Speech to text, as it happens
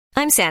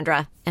I'm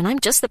Sandra, and I'm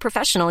just the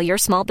professional your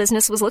small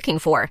business was looking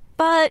for.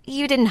 But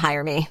you didn't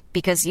hire me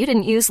because you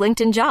didn't use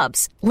LinkedIn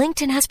Jobs.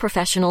 LinkedIn has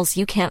professionals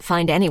you can't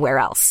find anywhere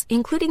else,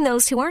 including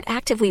those who aren't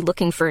actively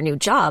looking for a new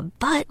job,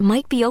 but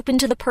might be open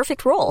to the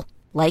perfect role,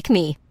 like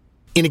me.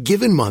 In a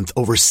given month,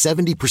 over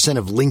 70%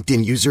 of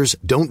LinkedIn users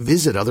don't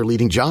visit other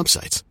leading job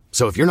sites.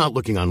 So if you're not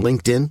looking on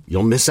LinkedIn,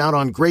 you'll miss out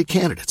on great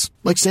candidates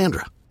like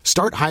Sandra.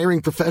 Start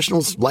hiring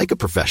professionals like a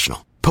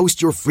professional.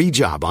 Post your free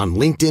job on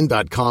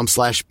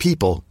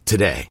linkedin.com/people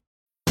today.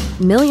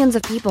 Millions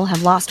of people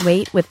have lost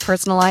weight with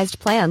personalized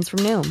plans from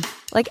Noom.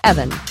 Like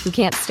Evan, who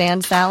can't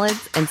stand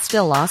salads and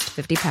still lost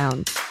 50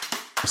 pounds.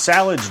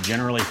 Salads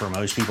generally for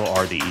most people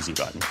are the easy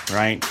button,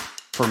 right?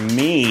 For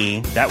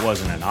me, that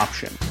wasn't an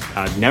option.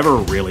 I never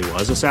really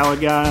was a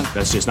salad guy.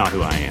 That's just not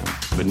who I am.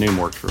 But Noom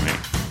worked for me.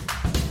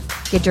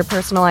 Get your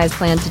personalized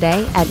plan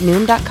today at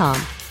Noom.com.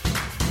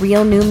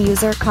 Real Noom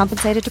user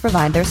compensated to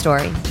provide their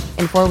story.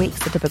 In 4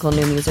 weeks, the typical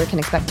Noom user can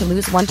expect to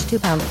lose 1 to 2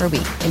 pounds per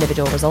week.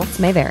 Individual results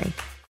may vary.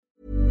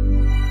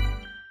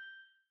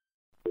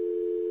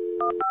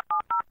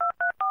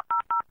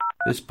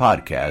 This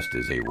podcast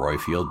is a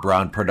Royfield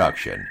Brown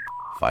production.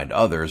 Find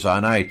others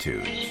on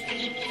iTunes.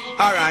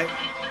 All right.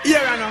 Here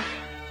I know.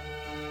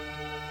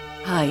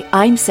 Hi,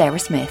 I'm Sarah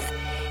Smith.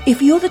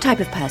 If you're the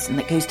type of person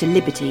that goes to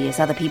Liberty as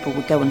other people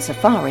would go on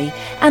safari,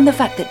 and the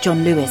fact that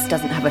John Lewis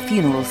doesn't have a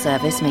funeral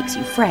service makes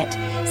you fret,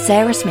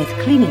 Sarah Smith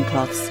cleaning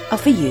cloths are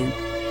for you.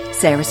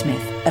 Sarah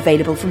Smith,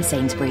 available from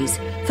Sainsbury's,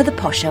 for the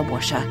posher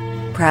washer.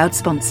 Proud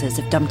sponsors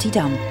of Dumpty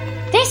Dum.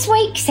 This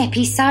week's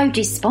episode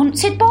is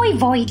sponsored by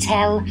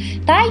Voitel.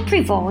 They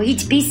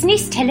provide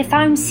business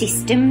telephone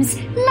systems,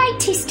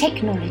 latest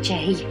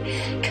technology,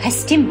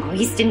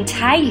 customised and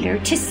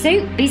tailored to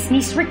suit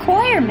business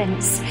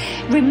requirements,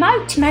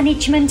 remote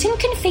management and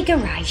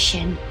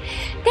configuration.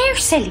 Their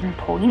selling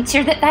points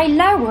are that they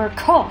lower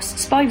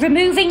costs by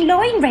removing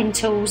line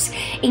rentals,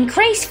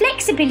 increase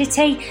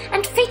flexibility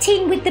and fit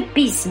in with the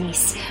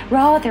business,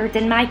 rather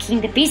than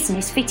making the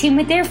business fit in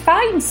with their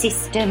phone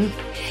system.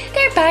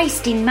 They're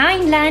based in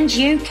mainland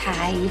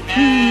UK.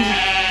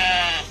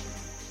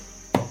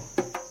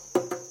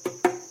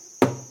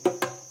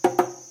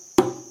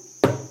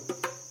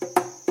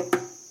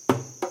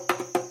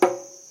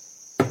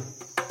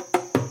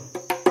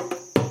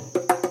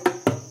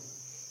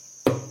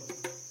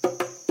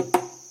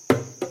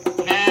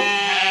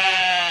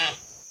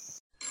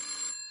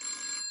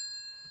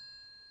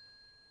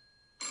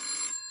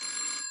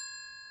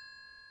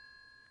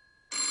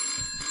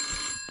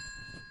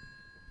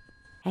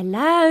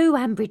 Hello,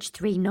 Ambridge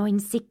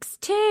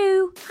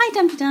 3962. Hi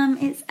Dumpty Dum,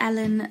 it's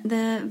Ellen,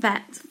 the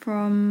vet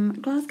from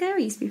Glasgow. I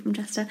used to be from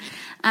Chester.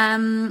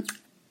 I'm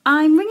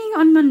ringing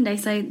on Monday,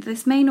 so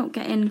this may not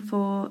get in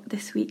for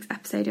this week's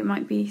episode.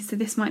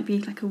 This might be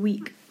like a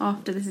week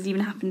after this has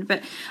even happened.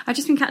 But I've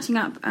just been catching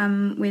up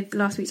with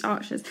last week's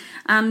Archers,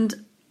 and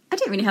I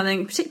didn't really have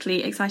anything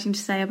particularly exciting to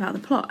say about the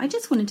plot. I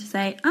just wanted to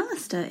say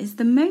Alistair is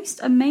the most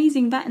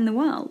amazing vet in the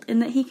world, in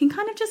that he can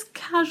kind of just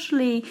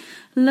casually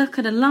look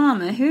at a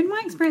llama, who in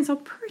my experience are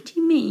pretty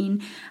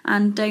mean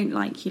and don't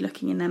like you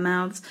looking in their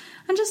mouths,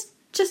 and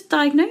just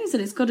diagnose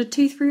that it's got a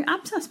tooth-root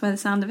abscess by the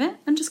sound of it,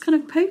 and just kind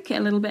of poke it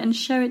a little bit and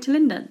show it to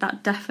Linda.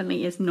 That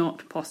definitely is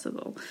not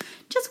possible.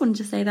 Just wanted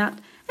to say that.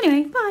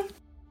 Anyway, bye.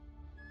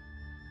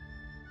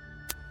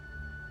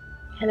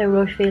 Hello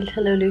Royfield,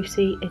 hello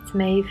Lucy, it's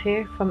Maeve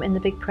here from In the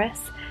Big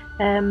Press.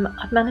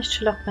 I've managed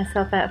to lock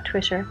myself out of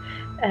Twitter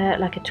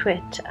like a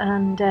twit,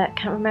 and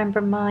can't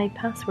remember my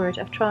password.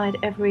 I've tried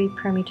every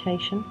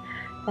permutation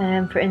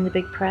for In the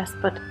Big Press,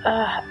 but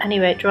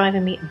anyway,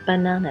 driving me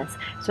bananas.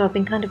 So I've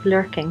been kind of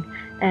lurking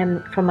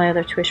from my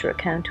other Twitter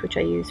account, which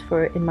I use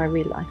in my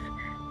real life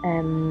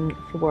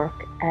for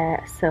work.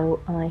 So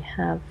I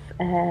have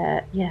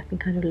been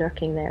kind of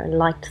lurking there and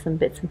liked some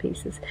bits and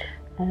pieces.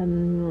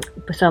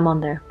 But I'm on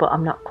there, but I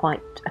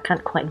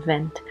can't quite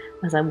vent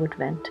as I would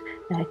vent,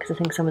 because I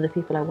think some of the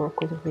people I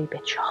work with will be a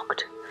bit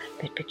shocked.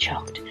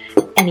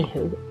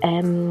 Anywho,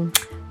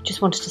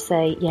 just wanted to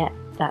say,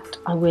 that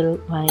I will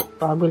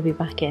be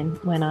back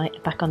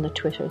on the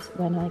Twitters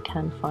when I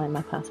can find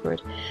my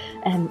password.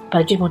 But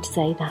I did want to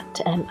say that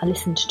I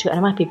listened to, and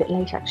I might be a bit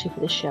late actually for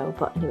this show,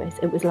 but anyways,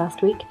 it was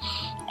last week,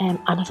 and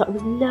I thought it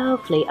was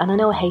lovely. And I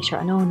know I hate her,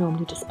 I know I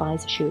normally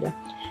despise Shula,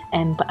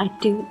 but I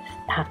do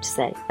have to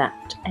say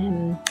that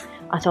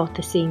I thought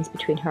the scenes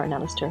between her and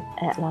Alistair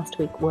last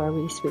week were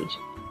really sweet.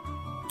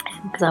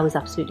 Because I was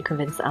absolutely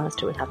convinced that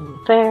Alistair was having an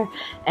affair,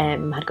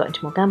 had got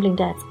into more gambling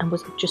debts, and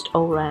was just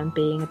all around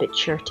being a bit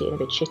shirty and a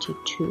bit shitty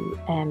to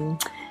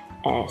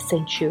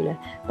St. Shula.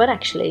 But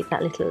actually,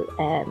 that little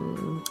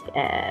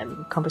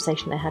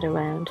conversation they had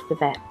around the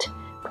vet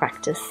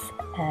practice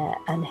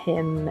and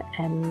him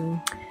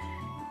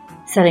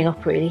setting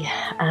up really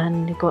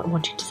and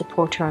wanting to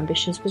support her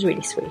ambitions was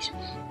really sweet.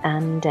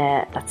 And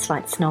that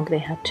slight snog they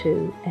had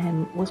too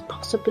was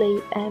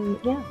possibly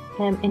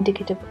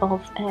indicative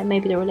of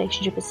maybe the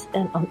relationship is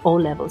on all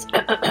levels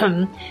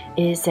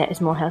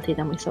is more healthy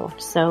than we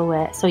thought. So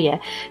I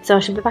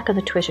shall be back on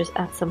the Twitters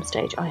at some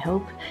stage, I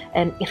hope.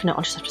 If not,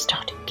 I'll just have to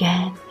start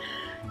again.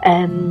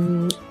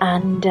 And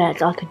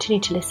I'll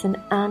continue to listen,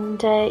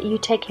 and you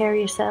take care of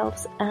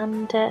yourselves,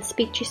 and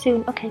speak to you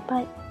soon. Okay,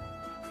 bye.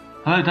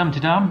 Hello,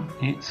 Dum-Te-Dum.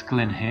 It's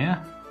Glyn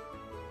here.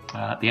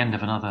 At the end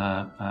of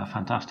another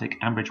fantastic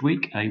Ambridge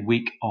week, a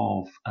week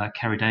of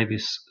Kerry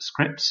Davis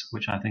scripts,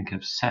 which I think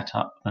have set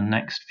up the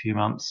next few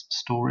months'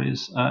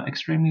 stories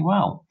extremely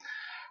well.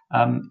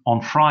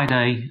 On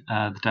Friday,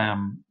 the day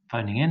I'm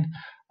phoning in,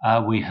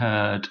 we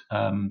heard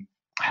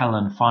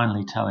Helen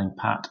finally telling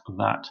Pat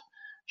that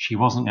she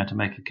wasn't going to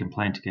make a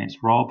complaint against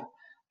Rob,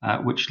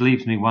 which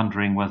leaves me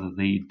wondering whether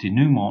the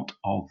denouement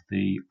of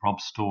the Rob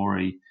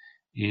story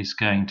is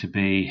going to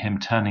be him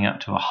turning up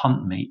to a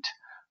hunt meet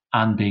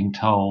and being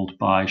told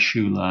by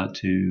Shula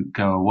to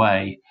go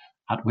away,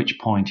 at which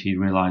point he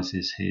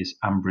realises his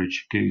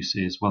Ambridge goose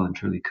is well and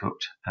truly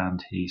cooked,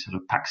 and he sort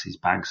of packs his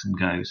bags and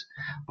goes.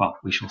 Well,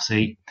 we shall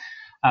see.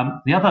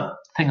 The other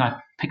thing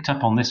I picked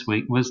up on this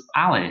week was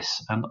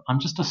Alice, and I'm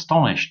just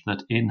astonished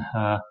that in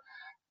her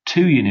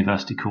 2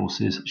 university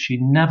courses, she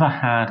never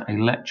had a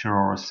lecture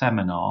or a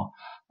seminar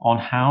on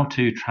how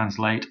to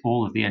translate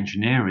all of the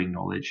engineering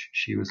knowledge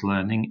she was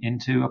learning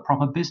into a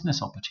proper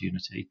business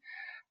opportunity.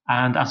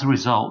 And as a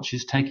result,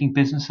 she's taking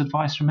business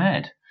advice from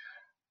Ed.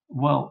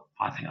 Well,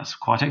 I think that's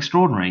quite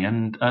extraordinary,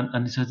 and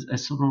it's a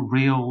sort of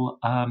real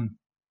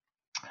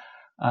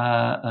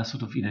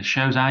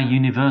shows our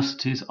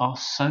universities are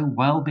so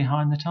well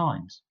behind the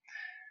times.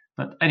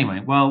 But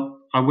anyway, well,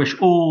 I wish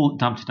all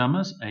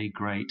Dum-Te-Dummers a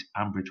great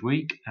Ambridge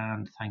week,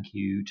 and thank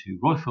you to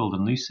Roifield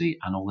and Lucy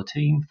and all the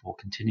team for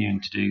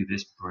continuing to do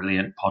this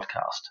brilliant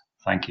podcast.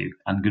 Thank you,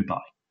 and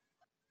goodbye.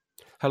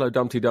 Hello,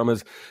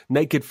 Dum-Te-Dummers.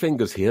 Naked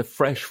Fingers here,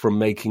 fresh from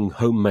making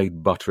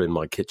homemade butter in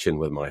my kitchen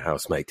with my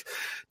housemate.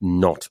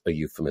 Not a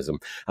euphemism.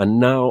 And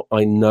now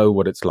I know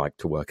what it's like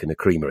to work in a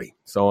creamery.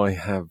 So I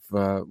have,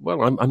 I'm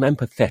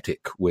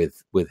empathetic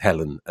with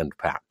Helen and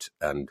Pat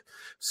and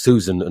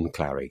Susan and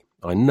Clary.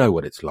 I know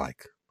what it's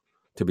like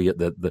to be at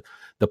the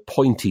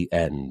pointy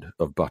end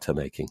of butter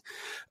making.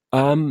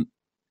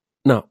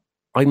 Now,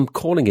 I'm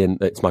calling in.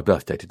 It's my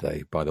birthday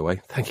today, by the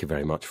way. Thank you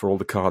very much for all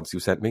the cards you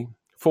sent me.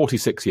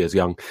 46 years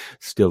young,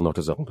 still not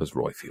as old as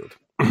Roifield.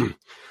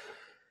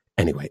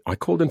 Anyway, I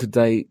called in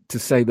today to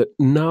say that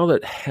now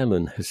that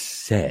Helen has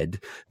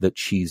said that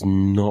she's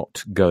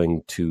not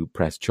going to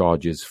press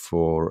charges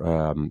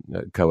for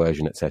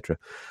coercion, etc.,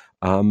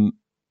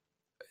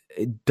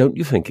 don't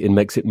you think it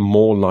makes it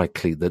more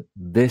likely that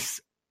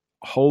this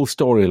whole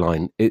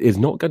storyline is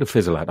not going to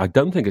fizzle out? I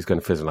don't think it's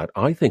going to fizzle out.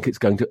 I think it's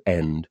going to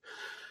end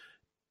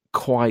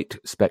quite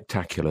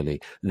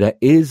spectacularly. There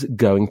is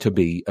going to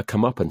be a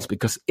comeuppance,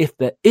 because if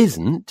there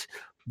isn't,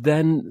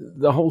 then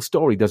the whole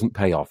story doesn't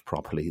pay off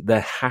properly.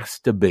 There has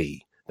to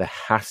be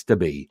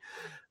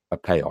a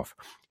payoff.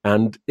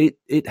 And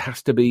it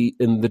has to be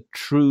in the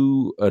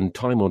true and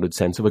time-honored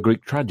sense of a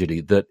Greek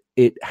tragedy, that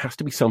it has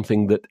to be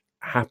something that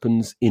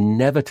happens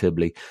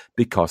inevitably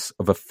because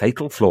of a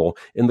fatal flaw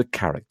in the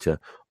character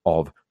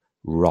of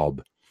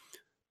Rob.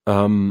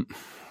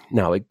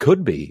 Now, it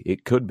could be,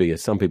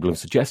 as some people have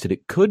suggested,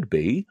 it could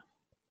be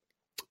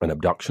an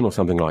abduction or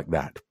something like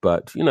that.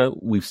 But,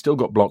 we've still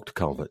got blocked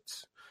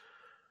culverts.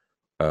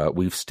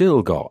 We've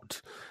still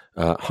got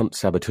Hunt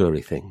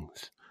saboteury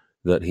things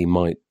that he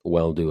might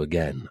well do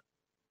again.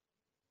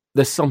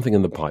 There's something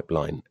in the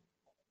pipeline.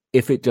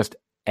 If it just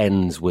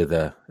ends with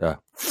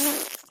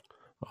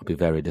I'll be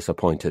very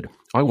disappointed.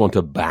 I want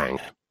a bang.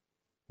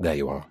 There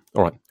you are.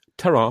 All right.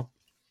 Ta-ra.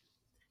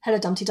 Hello,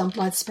 Dum-Te-Dum,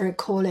 Blythe Spirit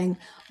calling.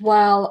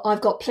 Well,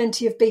 I've got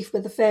plenty of beef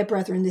with the Fair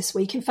Brethren this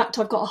week. In fact,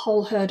 I've got a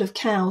whole herd of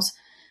cows.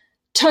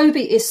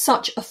 Toby is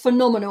such a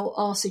phenomenal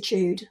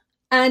arsitude.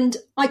 And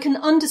I can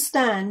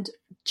understand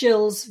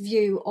Jill's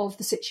view of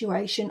the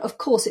situation. Of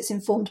course, it's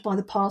informed by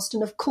the past.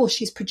 And of course,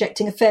 she's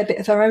projecting a fair bit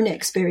of her own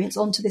experience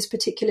onto this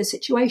particular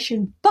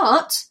situation.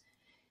 But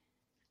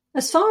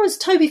as far as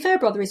Toby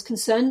Fairbrother is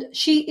concerned,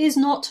 she is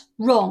not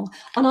wrong.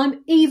 And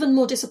I'm even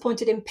more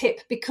disappointed in Pip,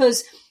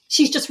 because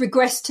she's just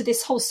regressed to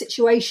this whole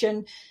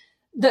situation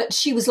that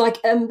she was like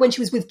when she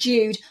was with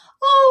Jude.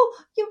 Oh,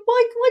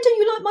 why don't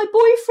you like my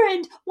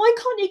boyfriend? Why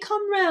can't he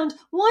come round?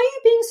 Why are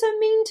you being so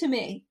mean to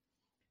me?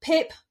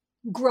 Pip,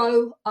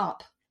 grow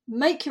up.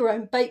 Make your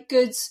own baked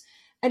goods.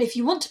 And if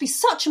you want to be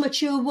such a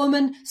mature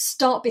woman,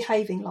 start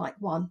behaving like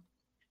one.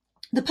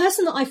 The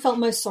person that I felt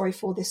most sorry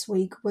for this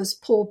week was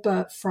poor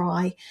Bert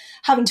Fry,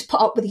 having to put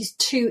up with these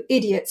 2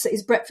 idiots at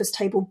his breakfast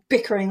table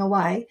bickering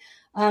away.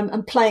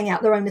 And playing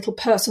out their own little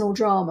personal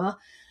drama.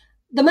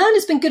 The man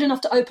has been good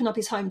enough to open up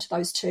his home to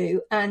those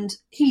 2, and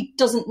he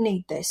doesn't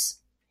need this.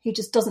 He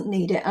just doesn't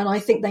need it, and I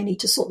think they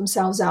need to sort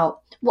themselves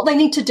out. What they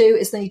need to do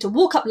is they need to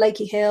walk up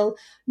Lakey Hill,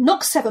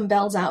 knock 7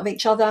 bells out of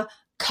each other,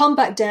 come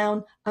back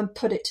down, and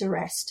put it to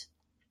rest.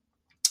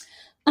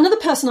 Another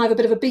person I have a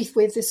bit of a beef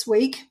with this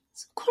week,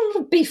 there's quite a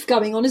lot of beef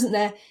going on, isn't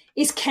there,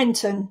 is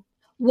Kenton.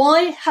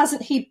 Why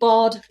hasn't he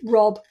barred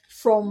Rob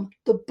from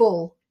the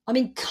Bull? I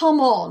mean, come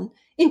on.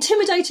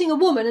 Intimidating a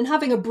woman and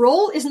having a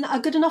brawl, isn't that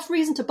a good enough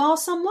reason to bar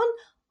someone?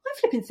 I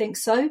flipping think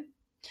so.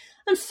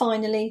 And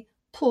finally,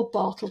 poor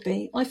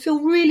Bartleby. I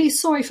feel really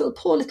sorry for the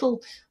poor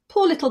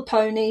Poor little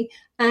pony,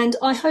 and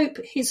I hope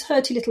his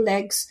hurty little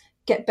legs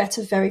get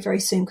better very, very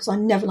soon, because I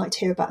never like to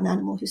hear about an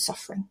animal who's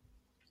suffering.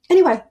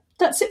 Anyway,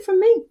 that's it from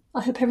me.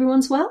 I hope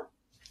everyone's well.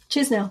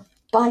 Cheers now.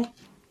 Bye.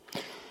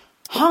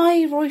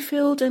 Hi,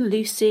 Roifield and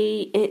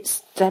Lucy.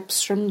 It's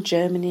Debs from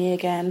Germany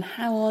again.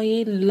 How are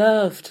you?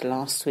 Loved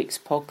last week's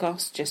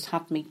podcast. Just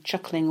had me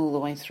chuckling all the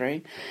way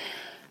through.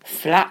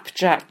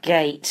 Flapjack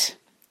Gate.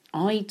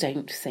 I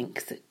don't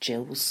think that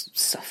Jill's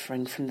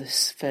suffering from the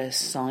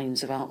first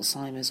signs of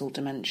Alzheimer's or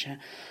dementia.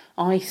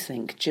 I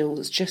think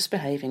Jill's just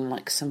behaving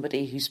like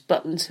somebody whose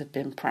buttons have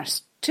been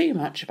pressed too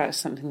much about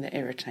something that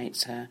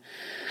irritates her.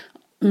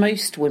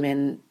 Most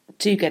women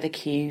do get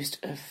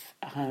accused of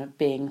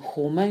being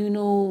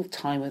hormonal,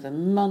 time of the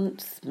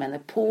month,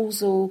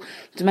 menopausal.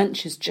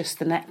 Dementia's just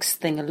the next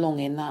thing along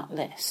in that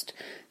list.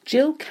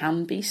 Jill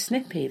can be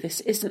snippy.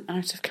 This isn't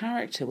out of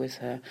character with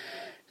her.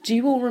 Do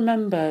you all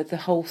remember the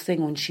whole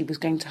thing when she was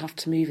going to have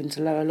to move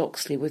into Lower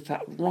Loxley with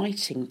that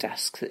writing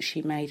desk that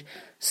she made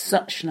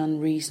such an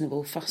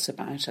unreasonable fuss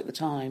about at the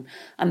time,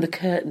 and the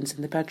curtains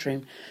in the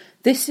bedroom?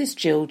 This is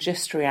Jill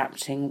just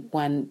reacting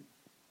when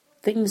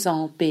things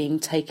are being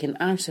taken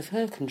out of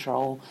her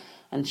control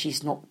and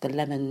she's not the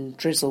lemon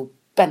drizzle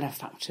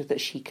benefactor that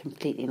she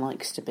completely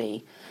likes to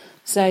be.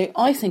 So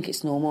I think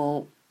it's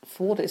normal.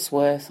 For what it's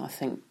worth, I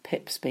think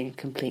Pip's being a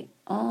complete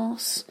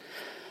arse.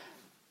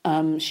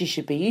 She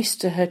should be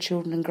used to her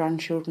children and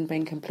grandchildren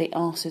being complete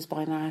arses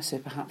by now, so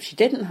perhaps she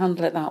didn't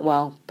handle it that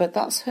well, but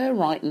that's her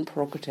right and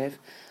prerogative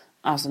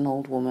as an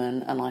old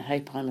woman, and I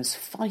hope I'm as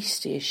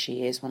feisty as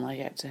she is when I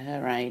get to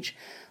her age,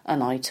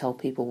 and I tell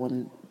people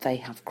when they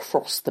have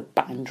crossed the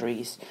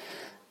boundaries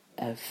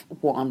of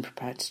what I'm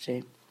prepared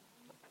to do.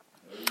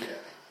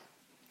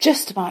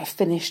 Just about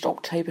finished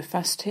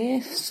Oktoberfest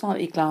here.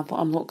 Slightly glad that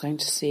I'm not going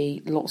to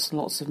see lots and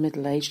lots of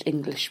middle-aged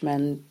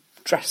Englishmen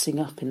dressing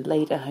up in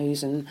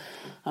lederhosen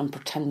and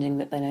pretending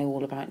that they know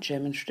all about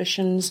German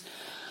traditions.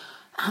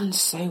 And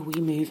so we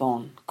move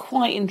on.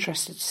 Quite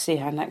interested to see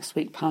how next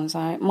week pans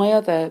out. My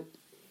other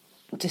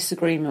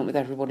disagreement with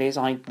everybody is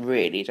I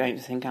really don't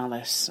think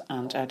Alice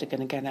and Ed are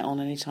going to get it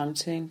on anytime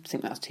soon. I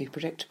think that's too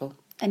predictable.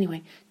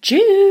 Anyway,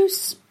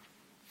 juice!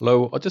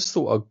 Hello, I just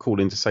thought I'd call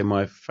in to say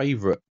my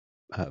favourite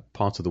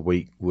part of the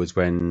week was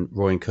when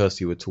Roy and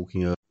Kirsty were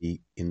talking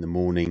early in the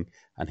morning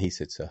and he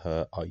said to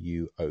her, "Are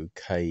you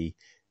okay?"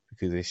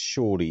 Because this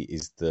surely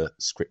is the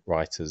script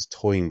writers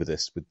toying with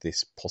us with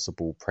this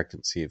possible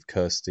pregnancy of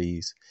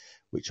Kirsty's,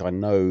 which I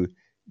know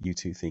you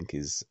two think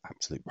is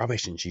absolute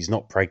rubbish and she's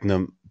not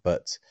pregnant,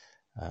 but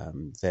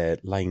they're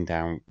laying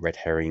down red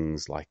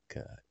herrings like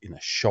in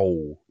a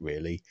shoal,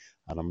 really.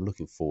 And I'm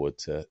looking forward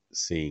to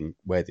seeing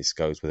where this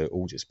goes, whether it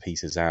all just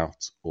pieces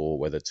out or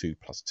whether 2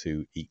 +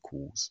 2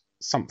 equals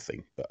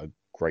something, but a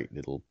great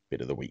little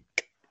bit of the week.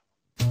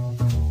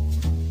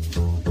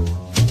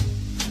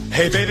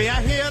 Hey baby,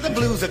 I hear the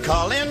blues are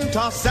calling,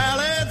 tossed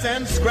salads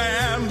and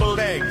scrambled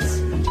eggs.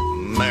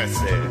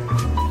 Mercy.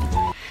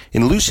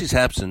 In Lucy's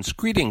absence,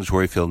 greetings,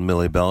 Roifield,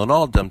 Millie Bell, and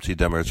all Dumpty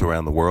Dummers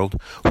around the world.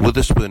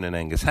 Witherspoon and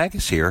Angus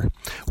Haggis here.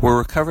 We're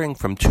recovering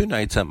from 2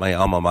 nights at my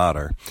alma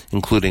mater,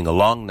 including a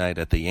long night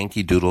at the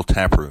Yankee Doodle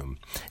Tap Room.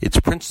 It's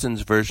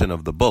Princeton's version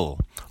of the Bull,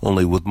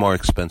 only with more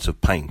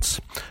expensive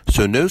pints.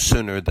 So no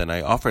sooner than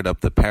I offered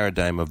up the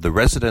paradigm of the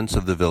residents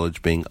of the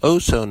village being oh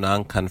so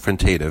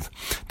non-confrontative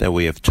than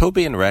we have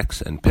Toby and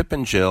Rex and Pip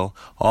and Jill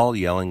all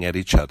yelling at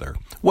each other.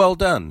 Well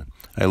done!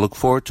 I look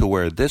forward to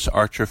where this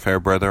Archer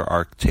Fairbrother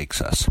arc takes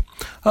us.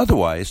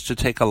 Otherwise, to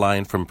take a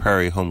line from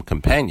Prairie Home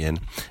Companion,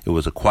 it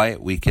was a quiet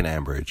week in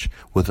Ambridge,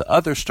 with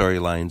other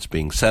storylines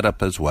being set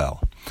up as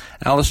well.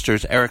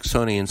 Alistair's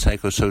Ericksonian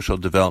psychosocial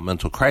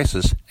developmental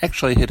crisis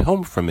actually hit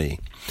home for me.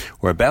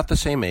 We're about the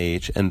same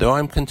age, and though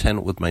I'm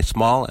content with my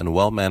small and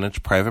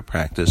well-managed private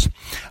practice,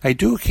 I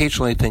do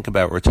occasionally think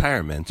about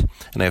retirement,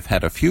 and I've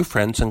had a few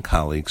friends and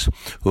colleagues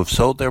who have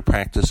sold their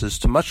practices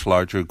to much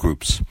larger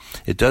groups.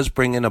 It does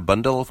bring in a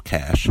bundle of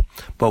cash,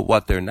 but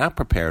what they're not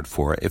prepared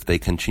for if they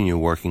continue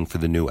working for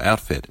the new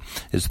outfit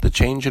is the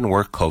change in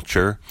work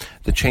culture,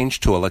 the change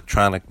to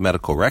electronic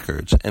medical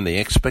records, and the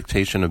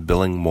expectation of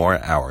billing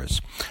more hours.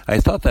 I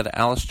thought that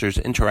Alistair's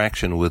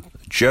interaction with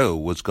Joe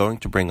was going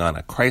to bring on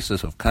a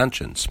crisis of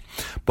conscience,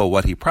 but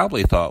what he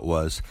probably thought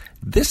was,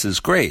 this is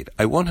great.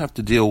 I won't have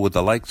to deal with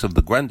the likes of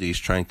the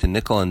Grundys trying to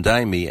nickel and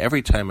dime me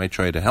every time I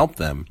try to help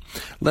them.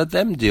 Let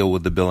them deal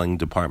with the billing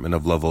department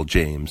of Lovell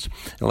James,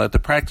 and let the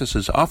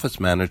practice's office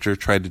manager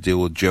try to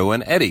deal with Joe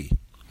and Eddie.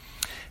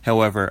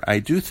 However, I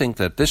do think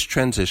that this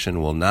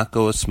transition will not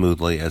go as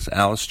smoothly as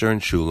Alistair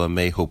and Shula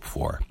may hope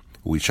for.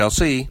 We shall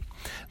see.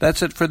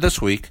 That's it for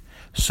this week.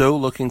 So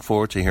looking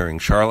forward to hearing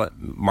Charlotte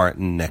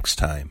Martin next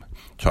time.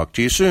 Talk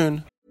to you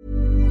soon.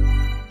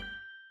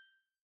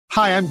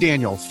 Hi, I'm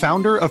Daniel,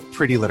 founder of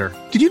Pretty Litter.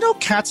 Did you know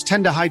cats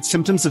tend to hide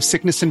symptoms of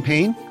sickness and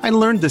pain? I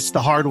learned this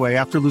the hard way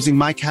after losing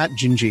my cat,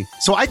 Gingy.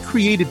 So I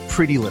created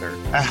Pretty Litter,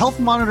 a health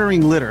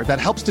monitoring litter that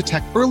helps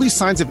detect early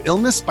signs of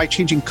illness by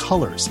changing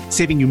colors,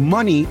 saving you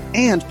money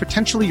and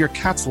potentially your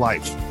cat's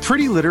life.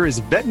 Pretty Litter is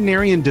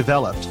veterinarian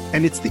developed,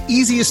 and it's the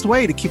easiest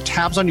way to keep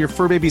tabs on your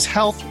fur baby's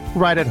health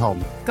right at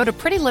home. Go to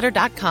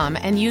prettylitter.com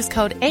and use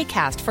code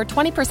ACAST for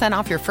 20%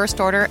 off your first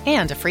order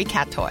and a free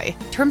cat toy.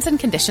 Terms and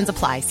conditions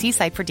apply. See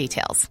site for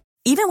details.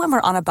 Even when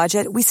we're on a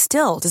budget, we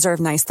still deserve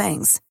nice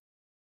things.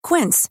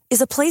 Quince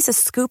is a place to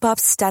scoop up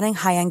stunning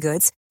high-end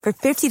goods for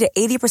 50 to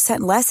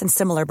 80% less than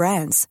similar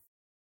brands.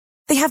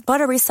 They have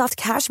buttery soft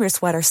cashmere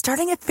sweaters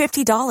starting at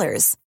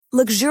 $50,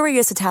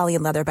 luxurious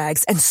Italian leather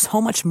bags, and so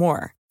much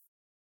more.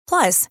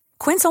 Plus,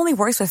 Quince only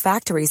works with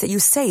factories that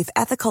use safe,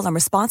 ethical, and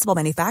responsible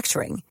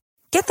manufacturing.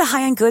 Get the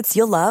high-end goods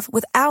you'll love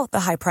without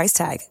the high price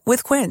tag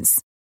with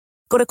Quince.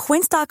 Go to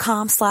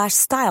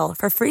quince.com/style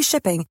for free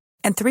shipping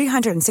and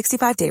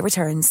 365-day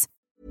returns.